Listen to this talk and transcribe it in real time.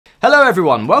Hello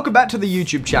everyone, welcome back to the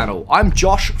YouTube channel. I'm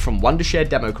Josh from Wondershare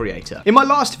DemoCreator. In my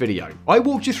last video, I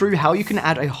walked you through how you can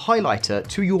add a highlighter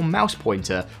to your mouse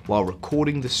pointer while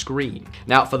recording the screen.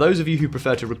 Now, for those of you who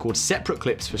prefer to record separate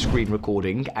clips for screen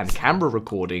recording and camera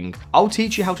recording, I'll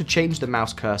teach you how to change the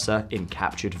mouse cursor in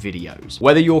captured videos.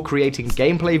 Whether you're creating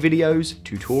gameplay videos,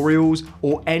 tutorials,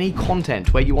 or any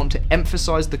content where you want to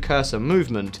emphasize the cursor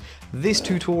movement, this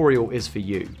tutorial is for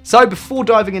you. So before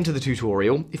diving into the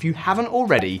tutorial, if you haven't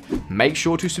already, make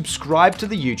sure to subscribe to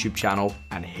the YouTube channel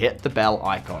and hit the bell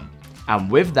icon. And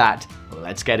with that,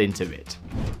 let's get into it.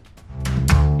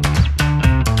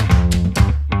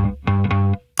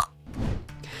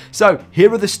 So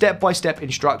here are the step-by-step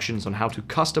instructions on how to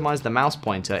customize the mouse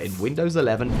pointer in Windows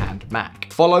 11 and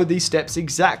Mac. Follow these steps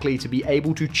exactly to be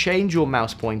able to change your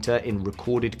mouse pointer in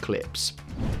recorded clips.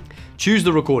 Choose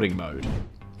the recording mode.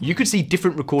 You could see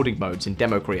different recording modes in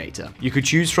DemoCreator. You could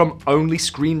choose from only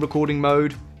screen recording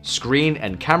mode, screen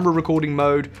and camera recording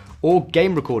mode, or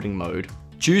game recording mode.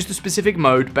 Choose the specific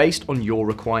mode based on your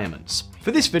requirements. For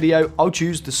this video, I'll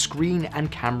choose the screen and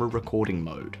camera recording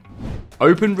mode.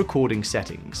 Open recording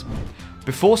settings.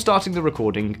 Before starting the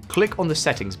recording, click on the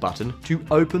settings button to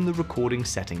open the recording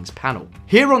settings panel.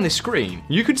 Here on this screen,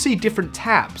 you can see different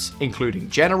tabs, including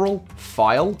general,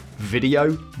 file,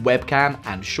 video, webcam,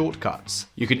 and shortcuts.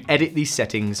 You can edit these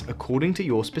settings according to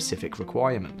your specific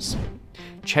requirements.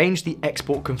 Change the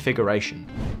export configuration.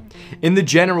 In the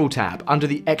General tab, under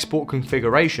the Export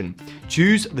configuration,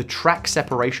 choose the Track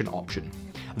Separation option.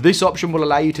 This option will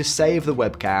allow you to save the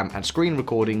webcam and screen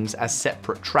recordings as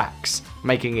separate tracks,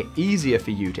 making it easier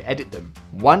for you to edit them.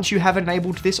 Once you have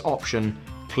enabled this option,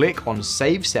 click on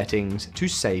Save Settings to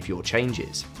save your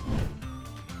changes.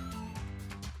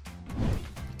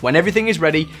 When everything is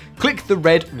ready, click the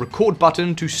red Record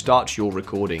button to start your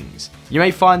recordings. You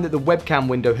may find that the webcam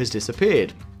window has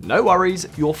disappeared. No worries,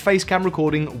 your facecam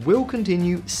recording will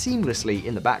continue seamlessly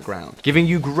in the background, giving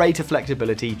you greater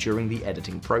flexibility during the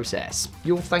editing process.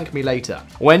 You'll thank me later.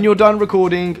 When you're done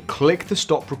recording, click the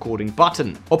Stop Recording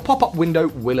button. A pop-up window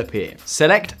will appear.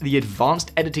 Select the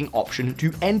Advanced Editing option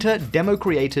to enter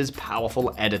DemoCreator's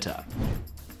powerful editor.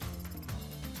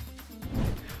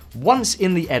 Once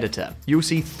in the editor, you'll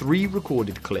see 3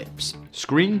 recorded clips: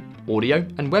 screen, audio,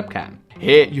 and webcam.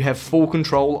 Here you have full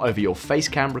control over your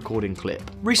facecam recording clip.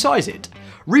 Resize it.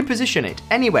 Reposition it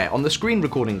anywhere on the screen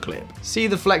recording clip. See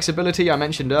the flexibility I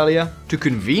mentioned earlier? To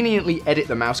conveniently edit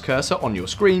the mouse cursor on your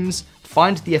screens,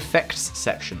 find the Effects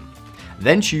section.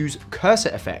 Then choose Cursor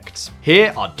Effects.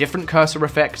 Here are different cursor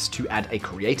effects to add a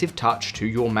creative touch to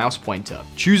your mouse pointer.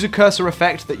 Choose a cursor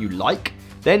effect that you like.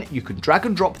 Then you can drag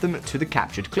and drop them to the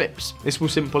captured clips. This will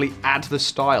simply add the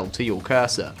style to your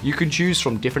cursor. You can choose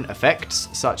from different effects,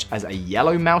 such as a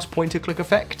yellow mouse pointer click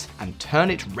effect, and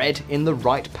turn it red in the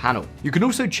right panel. You can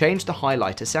also change the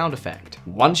highlighter sound effect.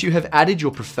 Once you have added your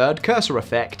preferred cursor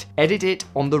effect, edit it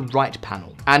on the right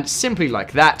panel. And simply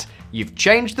like that, you've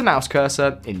changed the mouse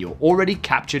cursor in your already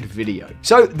captured video.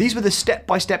 So these were the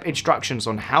step-by-step instructions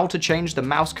on how to change the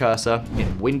mouse cursor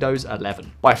in Windows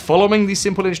 11. By following these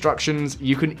simple instructions,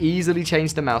 you can easily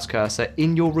change the mouse cursor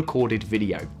in your recorded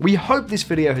video. We hope this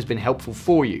video has been helpful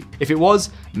for you. If it was,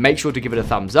 make sure to give it a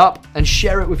thumbs up and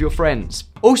share it with your friends.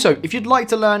 Also, if you'd like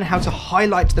to learn how to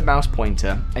highlight the mouse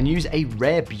pointer and use a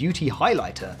rare beauty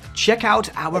highlighter, check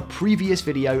out our previous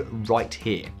video right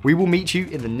here. We will meet you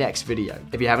in the next video.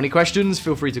 If you have any questions,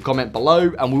 feel free to comment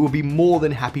below and we will be more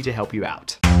than happy to help you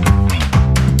out.